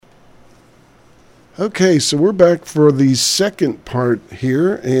Okay, so we're back for the second part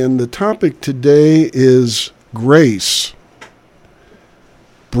here, and the topic today is grace.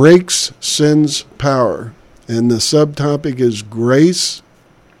 Breaks sin's power. And the subtopic is grace,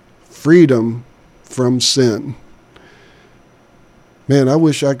 freedom from sin. Man, I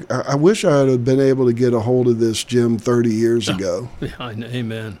wish I had been able to get a hold of this, Jim, 30 years ago. Yeah,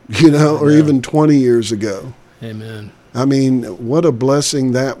 amen. Or even 20 years ago. Amen. I mean, what a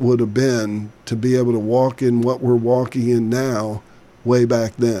blessing that would have been to be able to walk in what we're walking in now way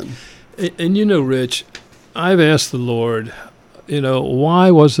back then. And Rich, I've asked the Lord,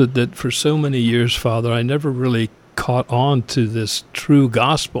 why was it that for so many years, Father, I never really caught on to this true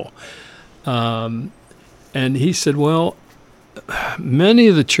gospel? And he said, well, many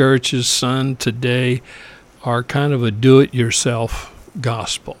of the churches, son, today are kind of a do-it-yourself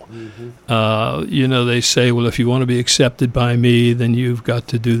gospel. Mm-hmm. They say, well, if you want to be accepted by me, then you've got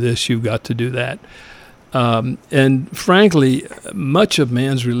to do this, you've got to do that. And frankly, much of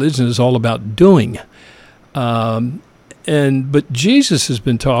man's religion is all about doing. But Jesus has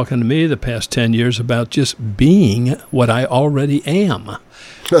been talking to me the past 10 years about just being what I already am.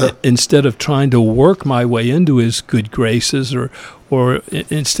 Instead of trying to work my way into his good graces or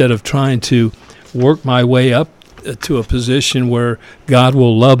instead of trying to work my way up to a position where God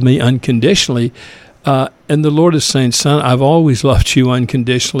will love me unconditionally. And the Lord is saying, son, I've always loved you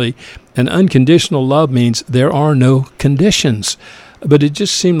unconditionally. And unconditional love means there are no conditions. But it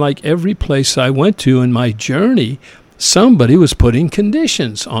just seemed like every place I went to in my journey, somebody was putting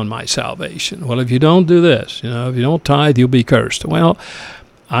conditions on my salvation. Well, if you don't do this, if you don't tithe, you'll be cursed. Well,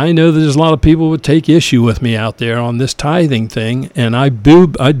 I know that there's a lot of people who would take issue with me out there on this tithing thing, and I do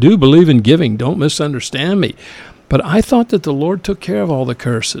believe in giving. Don't misunderstand me. But I thought that the Lord took care of all the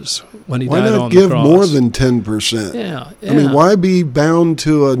curses when he died on the cross. Why not give more than 10%? Yeah. I mean, why be bound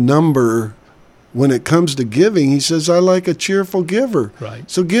to a number when it comes to giving? He says, I like a cheerful giver.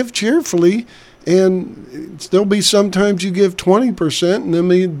 Right. So give cheerfully, and there'll be sometimes you give 20%, and then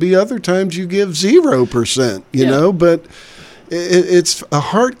there'll be other times you give 0%, you know? But it's a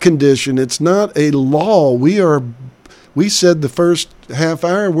heart condition. It's not a law. We said the first half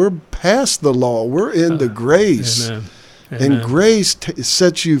hour, we're past the law. We're in the grace. Amen. And grace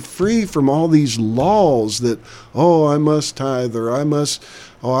sets you free from all these laws that, I must tithe, or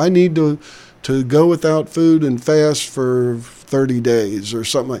I need to go without food and fast for 30 days or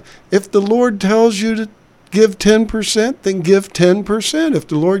something like that. If the Lord tells you to give 10%, then give 10%. If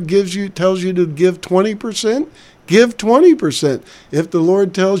the Lord tells you to give 20%, give 20%. If the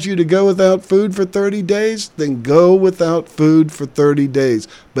Lord tells you to go without food for 30 days, then go without food for 30 days.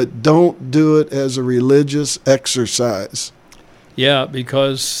 But don't do it as a religious exercise. Yeah,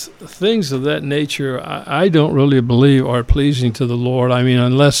 because things of that nature, I don't really believe are pleasing to the Lord. I mean,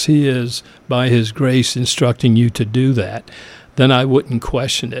 unless he is, by his grace, instructing you to do that, then I wouldn't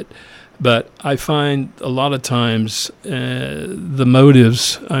question it. But I find a lot of times the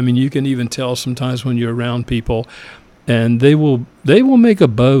motives, I mean, you can even tell sometimes when you're around people, and they will make a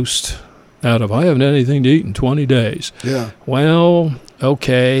boast out of, I haven't had anything to eat in 20 days. Yeah. Well,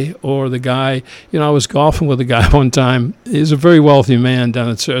 okay. Or the guy, I was golfing with a guy one time. He's a very wealthy man down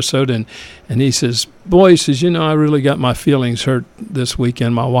in Sarasota, and he says, boy, he says, I really got my feelings hurt this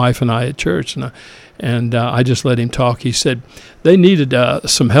weekend, my wife and I at church, and I just let him talk. He said they needed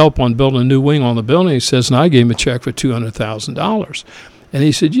some help on building a new wing on the building. He says, and I gave him a check for $200,000. And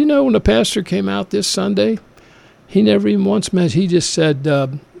he said, when the pastor came out this Sunday, he never even once mentioned. He just said,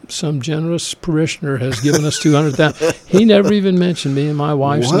 some generous parishioner has given us $200,000. He never even mentioned me and my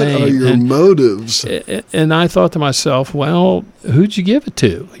wife's name. What are your motives? And I thought to myself, well, who'd you give it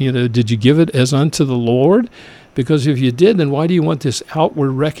to? Did you give it as unto the Lord? Because if you did, then why do you want this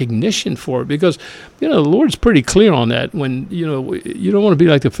outward recognition for it? Because, the Lord's pretty clear on that. When, you don't want to be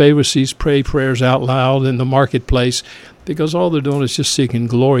like the Pharisees, pray prayers out loud in the marketplace, because all they're doing is just seeking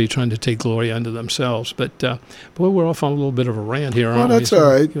glory, trying to take glory unto themselves. But, boy, we're off on a little bit of a rant here, aren't we? Well, that's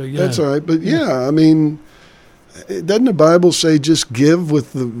all right. Yeah. That's all right. But, I mean, doesn't the Bible say just give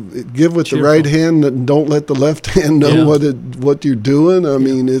with the right hand and don't let the left hand know what you're doing? I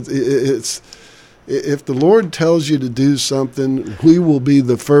mean, it's... If the Lord tells you to do something, we will be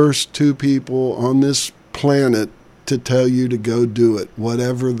the first two people on this planet to tell you to go do it,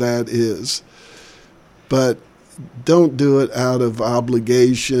 whatever that is. But don't do it out of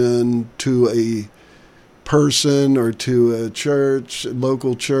obligation to a person or to a church,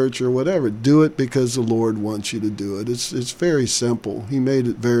 local church or whatever. Do it because the Lord wants you to do it. It's very simple. He made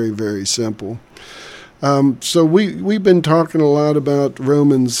it very, very simple. So we've been talking a lot about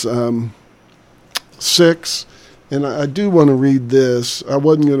Romans 6, And I do want to read this. I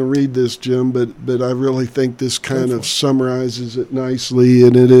wasn't going to read this, Jim, but I really think this kind of summarizes it nicely.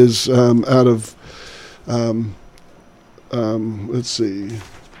 And it is out of, let's see.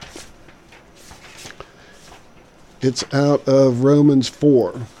 It's out of Romans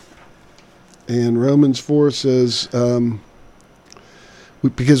 4. And Romans 4 says,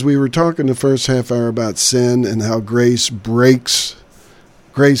 because we were talking the first half hour about sin and how grace breaks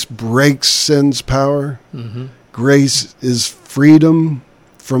sin's power. Mm-hmm. Grace is freedom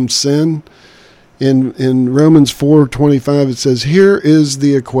from sin. In Romans 4:25, it says, here is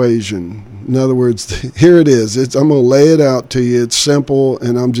the equation. In other words, here it is. I'm going to lay it out to you. It's simple,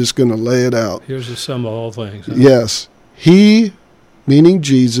 and I'm just going to lay it out. Here's the sum of all things. Huh? Yes. He, meaning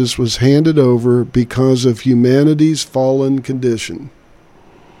Jesus, was handed over because of humanity's fallen condition.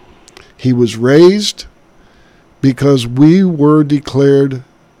 He was raised because we were declared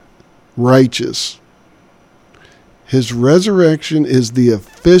righteous. His resurrection is the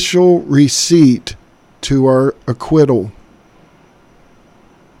official receipt to our acquittal.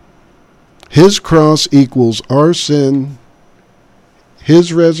 His cross equals our sin.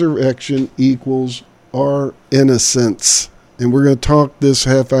 His resurrection equals our innocence. And we're going to talk this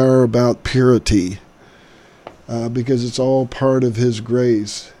half hour about purity because it's all part of His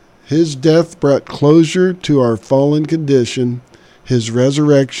grace. His death brought closure to our fallen condition. His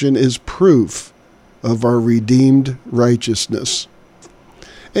resurrection is proof of our redeemed righteousness.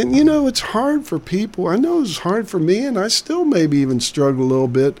 And it's hard for people. I know it's hard for me, and I still maybe even struggle a little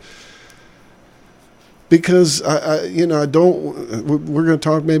bit because I don't. We're going to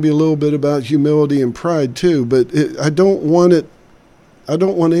talk maybe a little bit about humility and pride too, but I don't want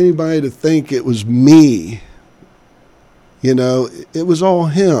anybody to think it was me. It was all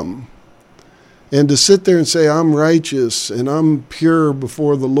Him. And to sit there and say, I'm righteous and I'm pure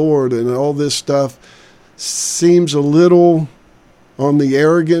before the Lord and all this stuff seems a little on the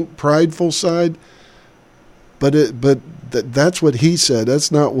arrogant, prideful side. But that's what He said.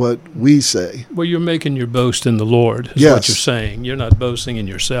 That's not what we say. Well, you're making your boast in the Lord, is what you're saying. You're not boasting in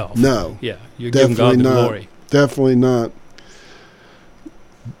yourself. No. Yeah, you're giving God the glory. Definitely not.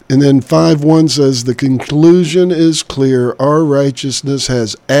 And then 5:1 says, the conclusion is clear. Our righteousness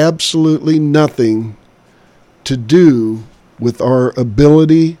has absolutely nothing to do with our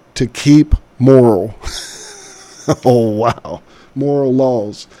ability to keep moral. Oh, wow. Moral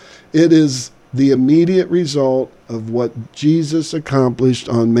laws. It is the immediate result of what Jesus accomplished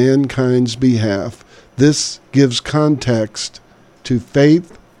on mankind's behalf. This gives context to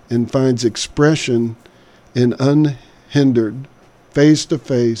faith and finds expression in unhindered,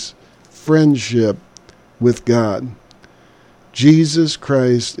 face-to-face friendship with God. Jesus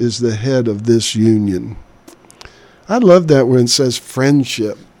Christ is the head of this union. I love that when it says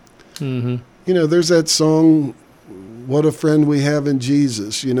friendship. Mm-hmm. There's that song, What a Friend We Have in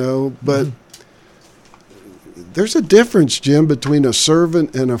Jesus, but there's a difference, Jim, between a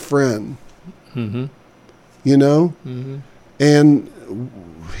servant and a friend. Mm-hmm. Mm-hmm. And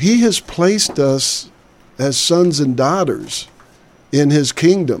He has placed us as sons and daughters in His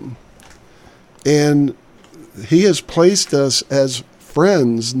kingdom. And He has placed us as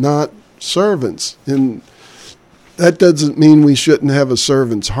friends, not servants. And that doesn't mean we shouldn't have a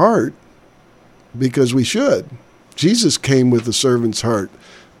servant's heart, because we should. Jesus came with a servant's heart.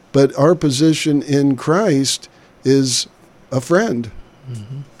 But our position in Christ is a friend,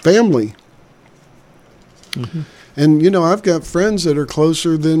 mm-hmm. family. Mm-hmm. And, I've got friends that are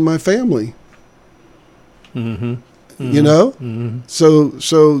closer than my family. Mm-hmm. Mm-hmm. Mm-hmm.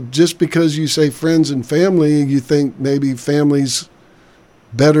 So just because you say friends and family, you think maybe family's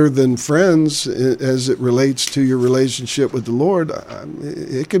better than friends as it relates to your relationship with the Lord.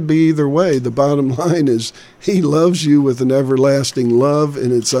 It could be either way. The bottom line is He loves you with an everlasting love,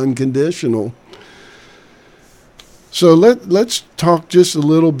 and it's unconditional. So let's talk just a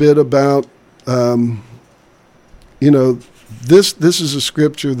little bit about, this is a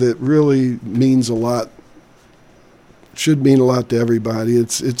scripture that really means a lot. Should mean a lot to everybody.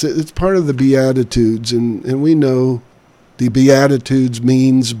 It's part of the Beatitudes, and we know the Beatitudes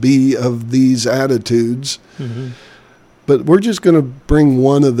means be of these attitudes. Mm-hmm. But we're just going to bring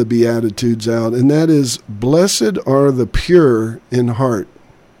one of the Beatitudes out, and that is, blessed are the pure in heart,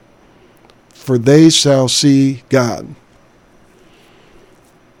 for they shall see God.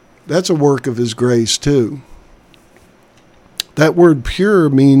 That's a work of His grace too. That word pure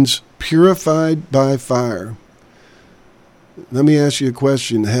means purified by fire. Let me ask you a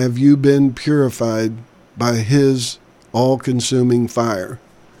question. Have you been purified by His all-consuming fire?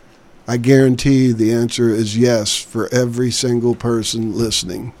 I guarantee the answer is yes for every single person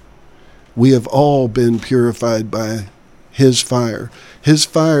listening. we have all been purified by his fire. His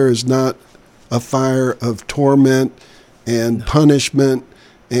fire is not a fire of torment and punishment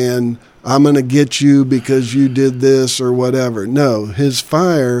and I'm going to get you because you did this or whatever. No, his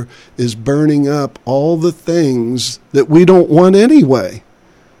fire is burning up all the things that we don't want anyway.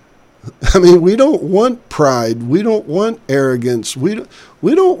 I mean, we don't want pride. We don't want arrogance. We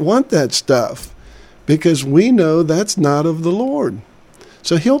don't want that stuff because we know that's not of the Lord.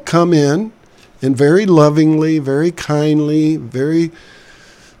 So he'll come in and very lovingly, very kindly, very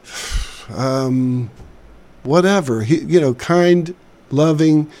whatever, kind,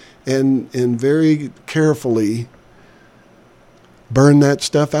 loving, and very carefully burn that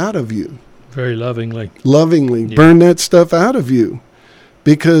stuff out of you. Very lovingly. Yeah. Burn that stuff out of you.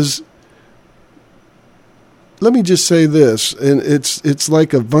 Because let me just say this, and it's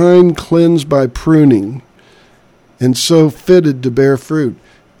like a vine cleansed by pruning and so fitted to bear fruit.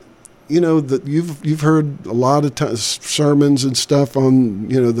 You know that you've heard a lot of sermons and stuff on,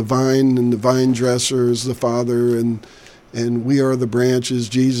 the vine, and the vine dresser is the Father, and we are the branches,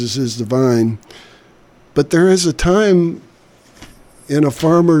 Jesus is the vine. But there is a time in a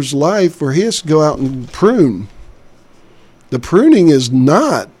farmer's life where he has to go out and prune. The pruning is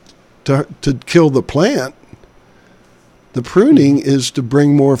not to kill the plant. The pruning is to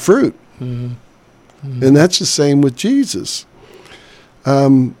bring more fruit. Mm-hmm. Mm-hmm. And that's the same with Jesus.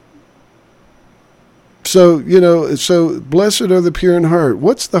 So blessed are the pure in heart.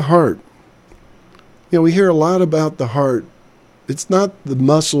 What's the heart? We hear a lot about the heart. It's not the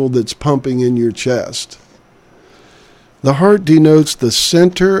muscle that's pumping in your chest. The heart denotes the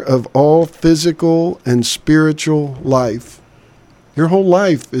center of all physical and spiritual life. Your whole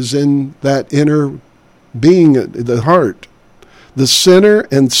life is in that inner being, the heart, the center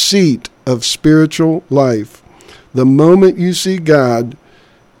and seat of spiritual life. The moment you see God,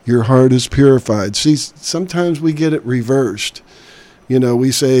 your heart is purified. See, sometimes we get it reversed.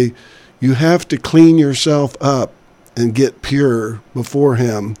 We say, you have to clean yourself up and get pure before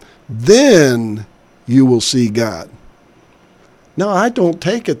him. Then you will see God. No, I don't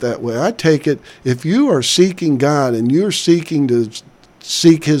take it that way. I take it, if you are seeking God and you're seeking to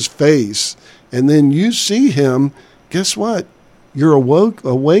seek his face, and then you see him, guess what? You're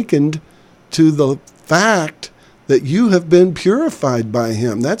awakened to the fact that you have been purified by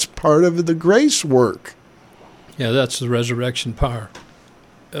him. That's part of the grace work. Yeah, that's the resurrection power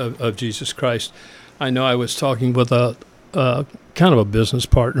of Jesus Christ. I know I was talking with a kind of a business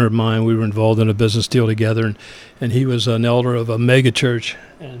partner of mine. We were involved in a business deal together, and he was an elder of a mega church,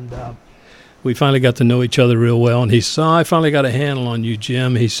 and we finally got to know each other real well. And he said, I finally got a handle on you,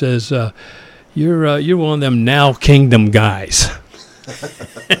 Jim. He says, you're one of them now kingdom guys.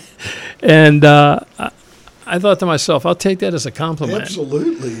 And I thought to myself, I'll take that as a compliment.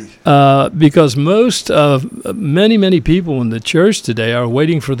 Absolutely. Because many people in the church today are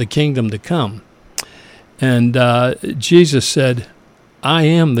waiting for the kingdom to come. And Jesus said, I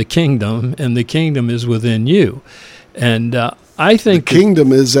am the kingdom, and the kingdom is within you. And I think the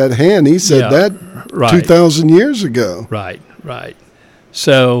kingdom is at hand. He said that right. 2,000 years ago. Right.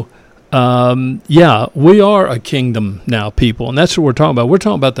 So, we are a kingdom now, people, and that's what we're talking about. We're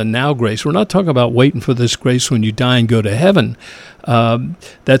talking about the now grace. We're not talking about waiting for this grace when you die and go to heaven.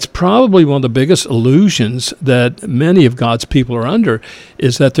 That's probably one of the biggest illusions that many of God's people are under,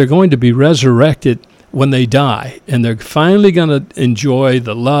 is that they're going to be resurrected when they die, and they're finally going to enjoy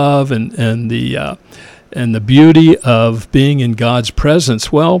the love and the beauty of being in God's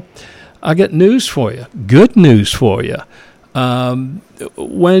presence. Well, I got news for you, good news for you.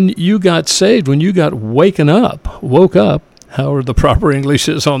 When you got saved, when you got woke up, however the proper English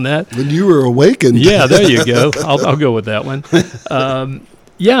is on that. When you were awakened. Yeah, there you go. I'll go with that one.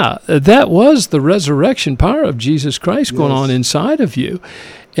 That was the resurrection power of Jesus Christ going on inside of you.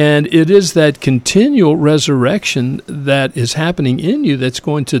 And it is that continual resurrection that is happening in you that's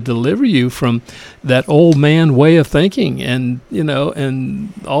going to deliver you from that old man way of thinking and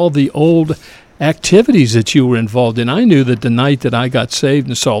all the old activities that you were involved in. I knew that the night that I got saved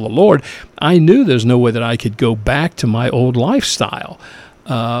and saw the Lord, I knew there's no way that I could go back to my old lifestyle.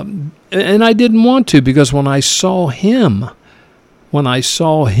 And I didn't want to, because when I saw him, I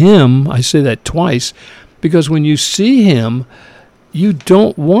say that twice, because when you see him, you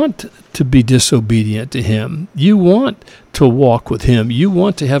don't want to be disobedient to him. You want to walk with him. You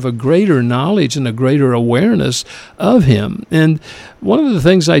want to have a greater knowledge and a greater awareness of him. And one of the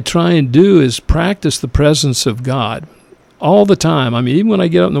things I try and do is practice the presence of God all the time. I mean, even when I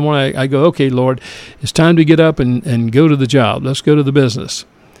get up in the morning, I go, okay, Lord, it's time to get up and go to the job. Let's go to the business.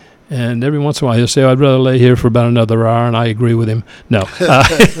 And every once in a while he'll say, I'd rather lay here for about another hour, and I agree with him. No.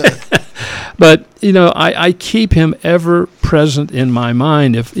 But, I keep him ever present in my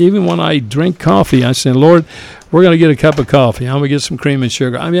mind. Even when I drink coffee, I say, Lord, we're going to get a cup of coffee. I'm going to get some cream and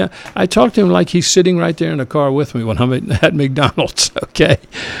sugar. I talk to him like he's sitting right there in the car with me when I'm at McDonald's, okay?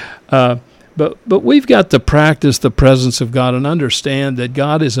 But we've got to practice the presence of God and understand that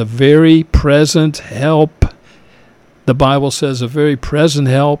God is a very present help. The Bible says a very present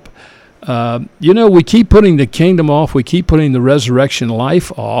help. We keep putting the kingdom off. We keep putting the resurrection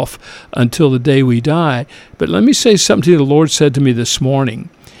life off until the day we die. But let me say something the Lord said to me this morning.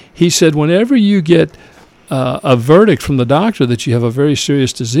 He said, whenever you get a verdict from the doctor that you have a very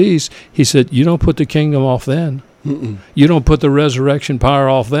serious disease, he said, you don't put the kingdom off then. Mm-mm. You don't put the resurrection power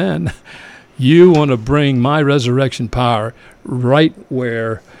off then. You want to bring my resurrection power right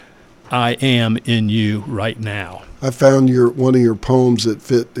where I am in you right now. I found one of your poems that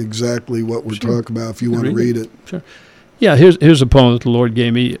fit exactly what we're talking about, if you want to read it. Sure. Yeah, here's a poem that the Lord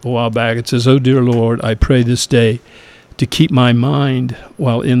gave me a while back. It says, "Oh, dear Lord, I pray this day to keep my mind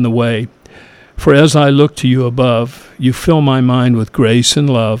while in the way. For as I look to you above, you fill my mind with grace and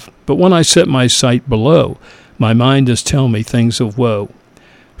love. But when I set my sight below, my mind does tell me things of woe.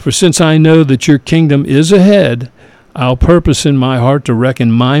 For since I know that your kingdom is ahead, I'll purpose in my heart to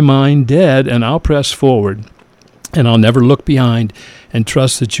reckon my mind dead, and I'll press forward, and I'll never look behind, and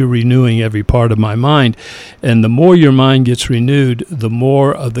trust that you're renewing every part of my mind. And the more your mind gets renewed, the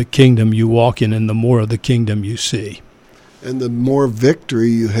more of the kingdom you walk in, and the more of the kingdom you see. And the more victory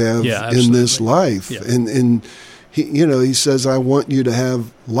you have in this life. Yeah. And he says, I want you to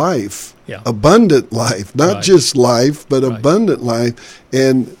have life, Yeah. abundant life, not Right. just life, but Right. abundant life.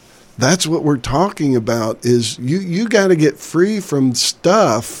 And that's what we're talking about is you got to get free from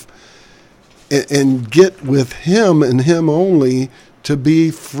stuff and get with him and him only to be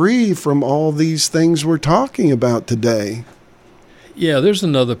free from all these things we're talking about today. Yeah, there's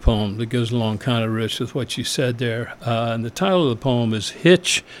another poem that goes along kind of rich with what you said there. And the title of the poem is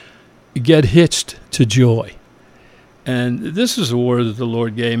Get Hitched to Joy. And this is a word that the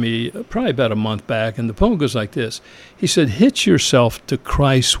Lord gave me probably about a month back, and the poem goes like this. He said, hitch yourself to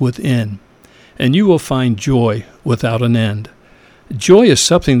Christ within, and you will find joy without an end. Joy is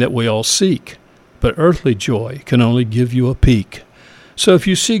something that we all seek, but earthly joy can only give you a peak. So if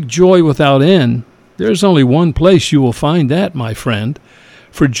you seek joy without end, there's only one place you will find that, my friend.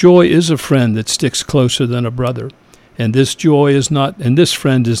 For joy is a friend that sticks closer than a brother, and this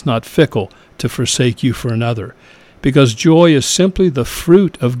friend is not fickle to forsake you for another. Because joy is simply the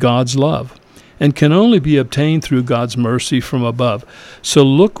fruit of God's love and can only be obtained through God's mercy from above. So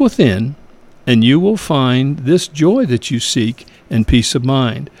look within, and you will find this joy that you seek and peace of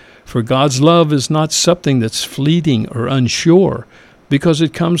mind. For God's love is not something that's fleeting or unsure, because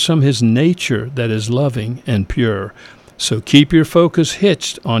it comes from his nature that is loving and pure. So keep your focus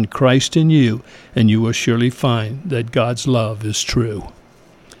hitched on Christ in you, and you will surely find that God's love is true.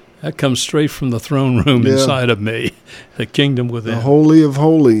 That comes straight from the throne room inside of me, the kingdom within. The Holy of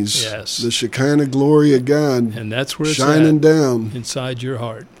Holies. Yes. The Shekinah glory of God. And that's where it's shining at, down. Inside your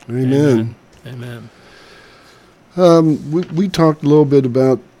heart. Amen. Amen. We talked a little bit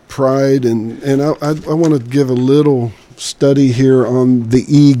about pride, and I want to give a little study here on the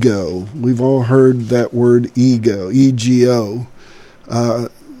ego. We've all heard that word ego, E-G-O. The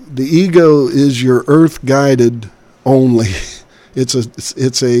ego is your earth-guided only. It's a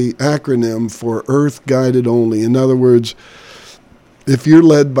acronym for earth guided only. In other words, if you're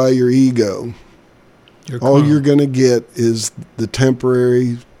led by your ego, all you're going to get is the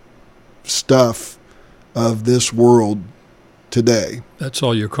temporary stuff of this world today. That's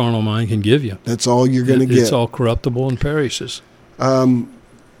all your carnal mind can give you. That's all you're going to get. It's all corruptible and perishes.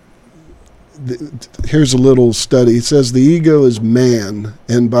 Here's a little study. It says the ego is man,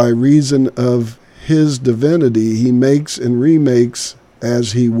 and by reason of his divinity, he makes and remakes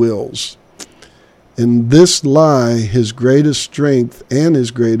as he wills. In this lie his greatest strength and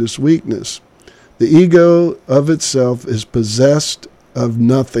his greatest weakness. The ego of itself is possessed of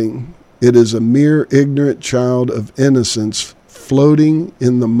nothing. It is a mere ignorant child of innocence floating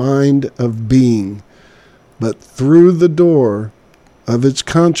in the mind of being. But through the door of its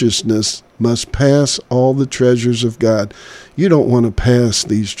consciousness must pass all the treasures of God. You don't want to pass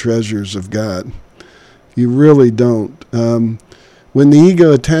these treasures of God. You really don't. When the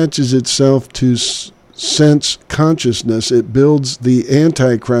ego attaches itself to sense consciousness, it builds the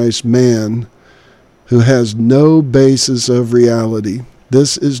Antichrist man who has no basis of reality.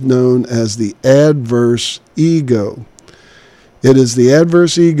 This is known as the adverse ego. It is the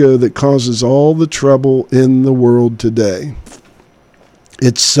adverse ego that causes all the trouble in the world today.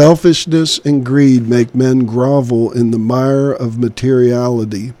 Its selfishness and greed make men grovel in the mire of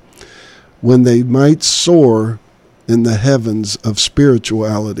materiality. when they might soar in the heavens of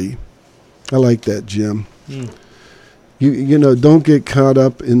spirituality. I like that, Jim. You know, don't get caught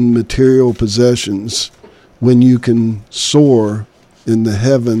up in material possessions when you can soar in the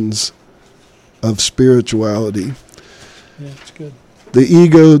heavens of spirituality. Yeah, it's good. The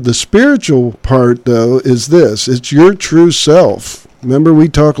ego, the spiritual part, though, is this. It's your true self. Remember, we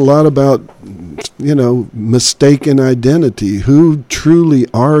talk a lot about, you know, mistaken identity. Who truly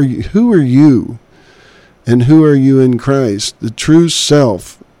are you? Who are you? And who are you in Christ? The true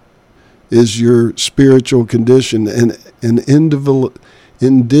self is your spiritual condition. And an individual,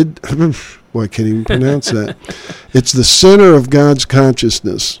 well, I can't even pronounce that. It's the center of God's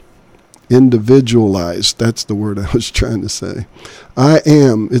consciousness. Individualized. That's the word I was trying to say. I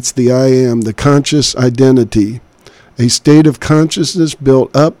am. It's the I am, the conscious identity. A state of consciousness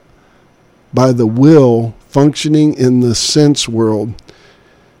built up by the will functioning in the sense world.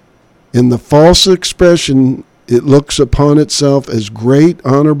 In the false expression, it looks upon itself as great,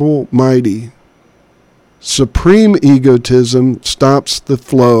 honorable, mighty. Supreme egotism stops the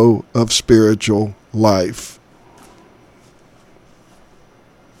flow of spiritual life.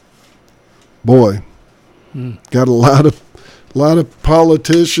 Boy, got a lot of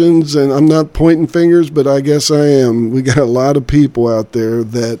politicians, and I'm not pointing fingers, but I guess I am. We got a lot of people out there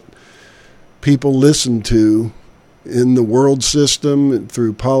that people listen to in the world system,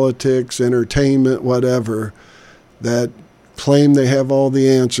 through politics, entertainment, whatever, that claim they have all the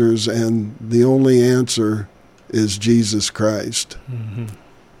answers, and the only answer is Jesus Christ. Mm-hmm.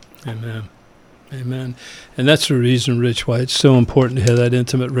 Amen. Amen. And that's the reason, Rich, why it's so important to have that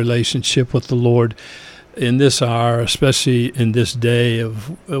intimate relationship with the Lord in this hour, especially in this day of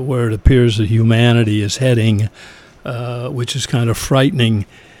where it appears that humanity is heading, which is kind of frightening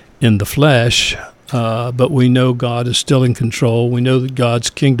in the flesh. But we know God is still in control. We know that God's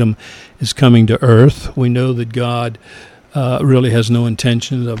kingdom is coming to earth. We know that God really has no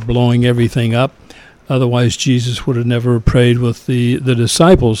intention of blowing everything up. Otherwise, Jesus would have never prayed with the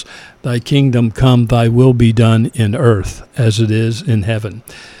disciples, "Thy kingdom come, thy will be done in earth as it is in heaven."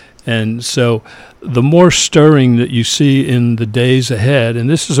 And so the more stirring that you see in the days ahead, and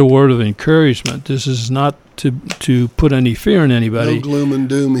this is a word of encouragement. This is not to put any fear in anybody. No gloom and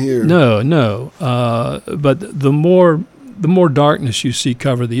doom here. No. But the more darkness you see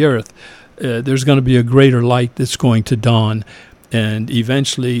cover the earth, there's going to be a greater light that's going to dawn. And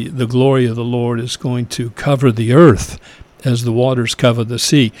eventually the glory of the Lord is going to cover the earth as the waters cover the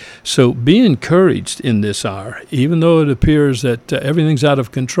sea. So be encouraged in this hour. Even though it appears that everything's out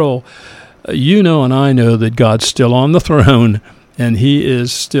of control, you know and I know that God's still on the throne, and he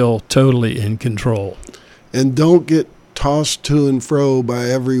is still totally in control. And don't get tossed to and fro by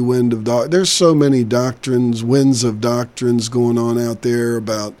every wind of doctrine. There's so many doctrines, winds of doctrines going on out there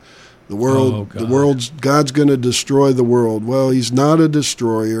about the world. God's going to destroy the world. Well, he's not a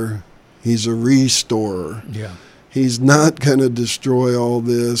destroyer. He's a restorer. Yeah. He's not going to destroy all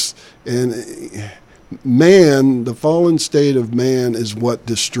this. And man, the fallen state of man is what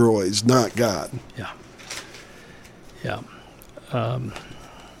destroys, not God. Yeah.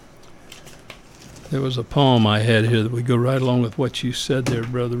 There was a poem I had here that would go right along with what you said there,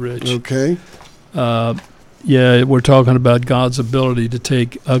 Brother Rich. Okay. Yeah, we're talking about God's ability to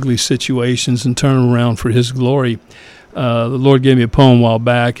take ugly situations and turn them around for his glory. The Lord gave me a poem a while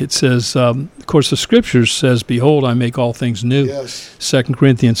back. It says, of course, the Scriptures says, "Behold, I make all things new." Yes. 2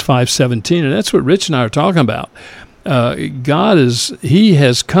 Corinthians 5:17, and that's what Rich and I are talking about. He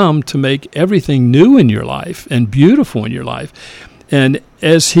has come to make everything new in your life and beautiful in your life. And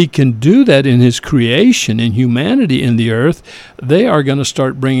as he can do that in his creation, in humanity in the earth, they are going to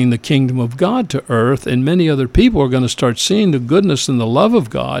start bringing the kingdom of God to earth, and many other people are going to start seeing the goodness and the love of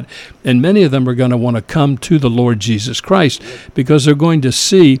God, and many of them are going to want to come to the Lord Jesus Christ because they're going to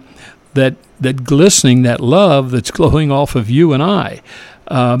see that glistening, that love that's glowing off of you and I.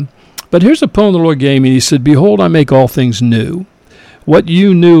 But here's a poem the Lord gave me. He said, "Behold, I make all things new. What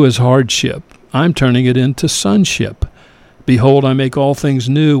you knew as hardship, I'm turning it into sonship. Behold, I make all things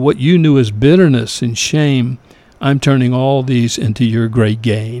new. What you knew as bitterness and shame, I'm turning all these into your great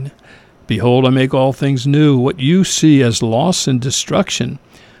gain. Behold, I make all things new. What you see as loss and destruction,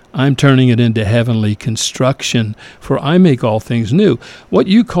 I'm turning it into heavenly construction, for I make all things new. What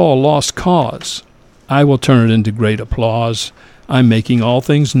you call lost cause, I will turn it into great applause. I'm making all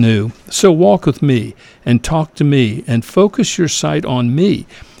things new. So walk with me and talk to me and focus your sight on me,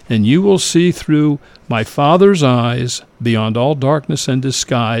 and you will see through my Father's eyes beyond all darkness and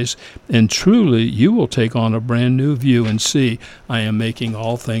disguise, and truly you will take on a brand new view and see I am making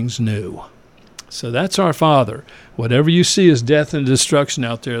all things new." So that's our Father. Whatever you see as death and destruction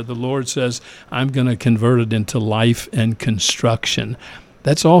out there, the Lord says, I'm going to convert it into life and construction.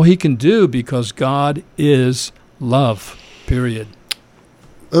 That's all he can do because God is love, period.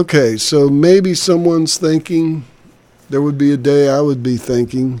 Okay, so maybe someone's thinking, there would be a day I would be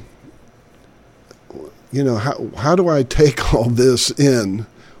thinking, how do I take all this in?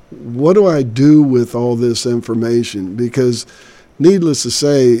 What do I do with all this information? Because needless to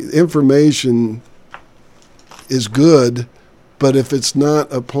say, information is good, but if it's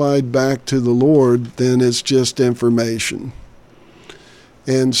not applied back to the Lord, then it's just information.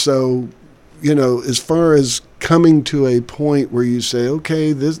 And so, as far as coming to a point where you say,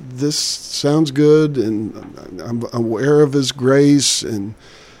 okay, this sounds good, and I'm aware of His grace and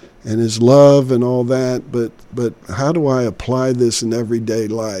His love and all that, but how do I apply this in everyday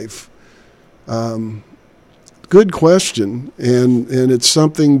life? Good question, and it's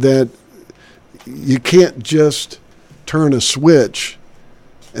something that you can't just turn a switch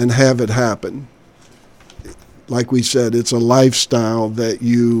and have it happen. Like we said, it's a lifestyle that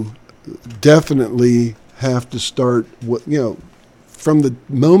you definitely have to start, from the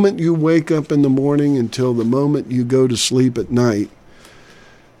moment you wake up in the morning until the moment you go to sleep at night.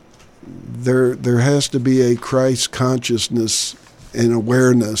 There has to be a Christ consciousness and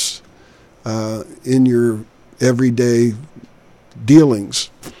awareness in your everyday dealings,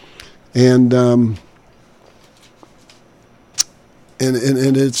 and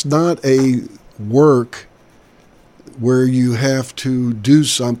it's not a work where you have to do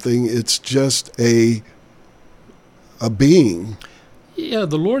something. It's just a being. Yeah,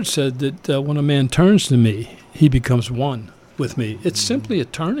 the Lord said that when a man turns to me, he becomes one with me. It's simply a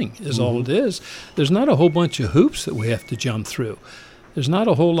turning is all it is. There's not a whole bunch of hoops that we have to jump through. There's not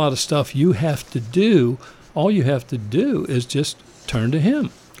a whole lot of stuff you have to do. All you have to do is just turn to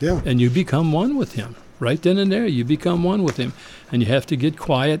Him. Yeah. And you become one with Him. Right then and there, you become one with Him. And you have to get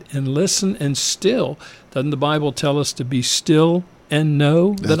quiet and listen and still. Doesn't the Bible tell us to be still and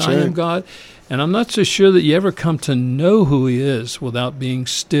know that I am God? And I'm not so sure that you ever come to know who He is without being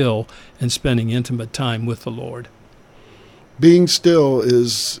still and spending intimate time with the Lord. Being still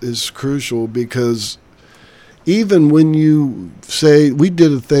is crucial, because even when you say, we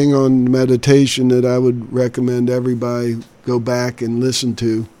did a thing on meditation that I would recommend everybody go back and listen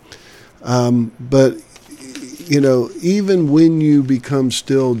to. But, even when you become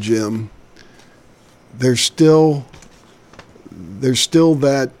still, Jim, there's still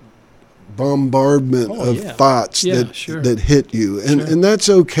that bombardment of thoughts that hit you. And that's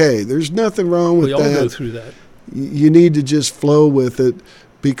okay. There's nothing wrong with that. We all go through that. You need to just flow with it,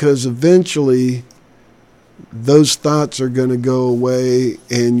 because eventually those thoughts are going to go away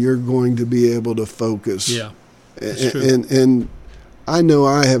and you're going to be able to focus. Yeah, that's true. And I know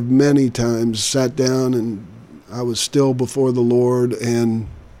I have many times sat down and I was still before the Lord and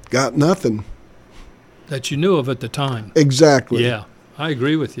got nothing. That you knew of at the time. Exactly. Yeah, I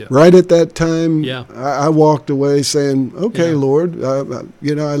agree with you. Right at that time, yeah. I walked away saying, okay, Lord,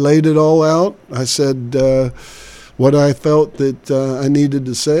 I laid it all out. I said what I felt that I needed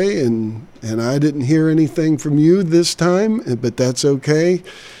to say, and I didn't hear anything from you this time, but that's okay.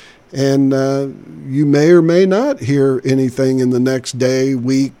 And you may or may not hear anything in the next day,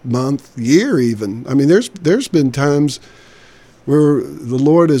 week, month, year even. I mean, there's been times where the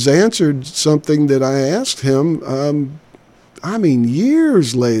Lord has answered something that I asked Him,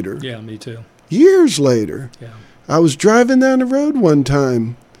 years later. Yeah, me too. Years later. Yeah. I was driving down the road one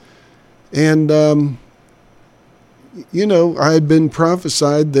time, and, I had been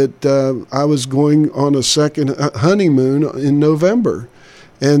prophesied that I was going on a second honeymoon in November.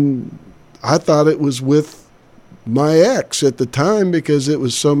 And I thought it was with my ex at the time, because it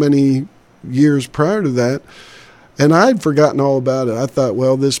was so many years prior to that. And I'd forgotten all about it. I thought,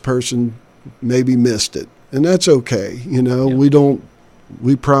 well, this person maybe missed it. And that's okay.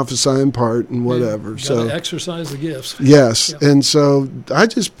 We prophesy in part and whatever. So exercise the gifts. Yes. Yeah. And so I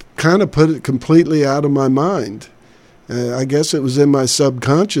just kind of put it completely out of my mind. I guess it was in my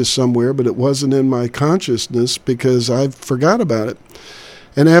subconscious somewhere, but it wasn't in my consciousness, because I forgot about it.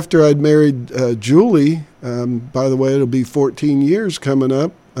 And after I'd married Julie, by the way, it'll be 14 years coming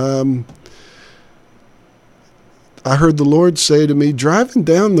up, I heard the Lord say to me, driving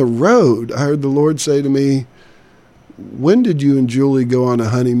down the road, I heard the Lord say to me, when did you and Julie go on a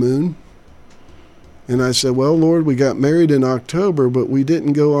honeymoon? And I said, well, Lord, we got married in October, but we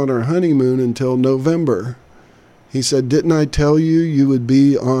didn't go on our honeymoon until November. He said, didn't I tell you would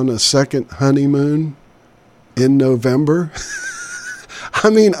be on a second honeymoon in November?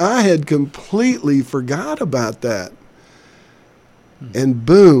 I had completely forgot about that. And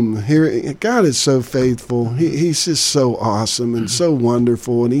boom, here, God is so faithful. He's just so awesome and so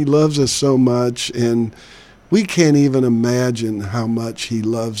wonderful, and he loves us so much, and we can't even imagine how much he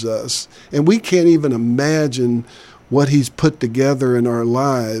loves us. And we can't even imagine what he's put together in our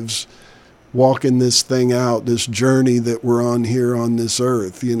lives, walking this thing out, this journey that we're on here on this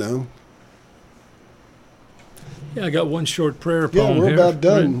earth, you know. Yeah, I got one short prayer poem we're here. about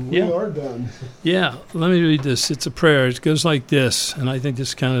done. Right? Yeah. We are done. Yeah, let me read this. It's a prayer. It goes like this, and I think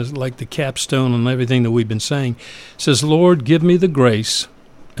this kind of like the capstone on everything that we've been saying. It says, Lord, give me the grace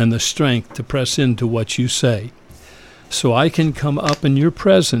and the strength to press into what you say, so I can come up in your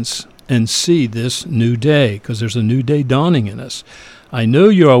presence and see this new day, because there's a new day dawning in us. I know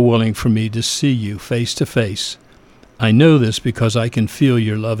you are willing for me to see you face to face. I know this because I can feel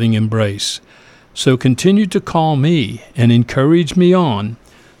your loving embrace. So continue to call me and encourage me on,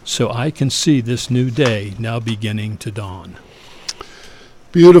 so I can see this new day now beginning to dawn.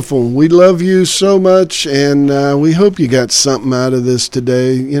 Beautiful. We love you so much, and we hope you got something out of this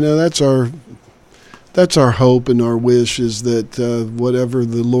today. You know, that's our hope and our wish, is that whatever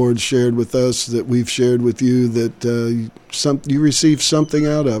the Lord shared with us, that we've shared with you, that you receive something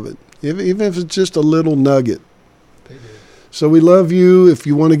out of it, even if it's just a little nugget. So we love you. If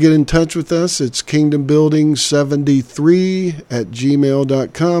you want to get in touch with us, it's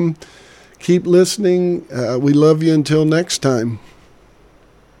kingdombuilding73@gmail.com. Keep listening. We love you until next time.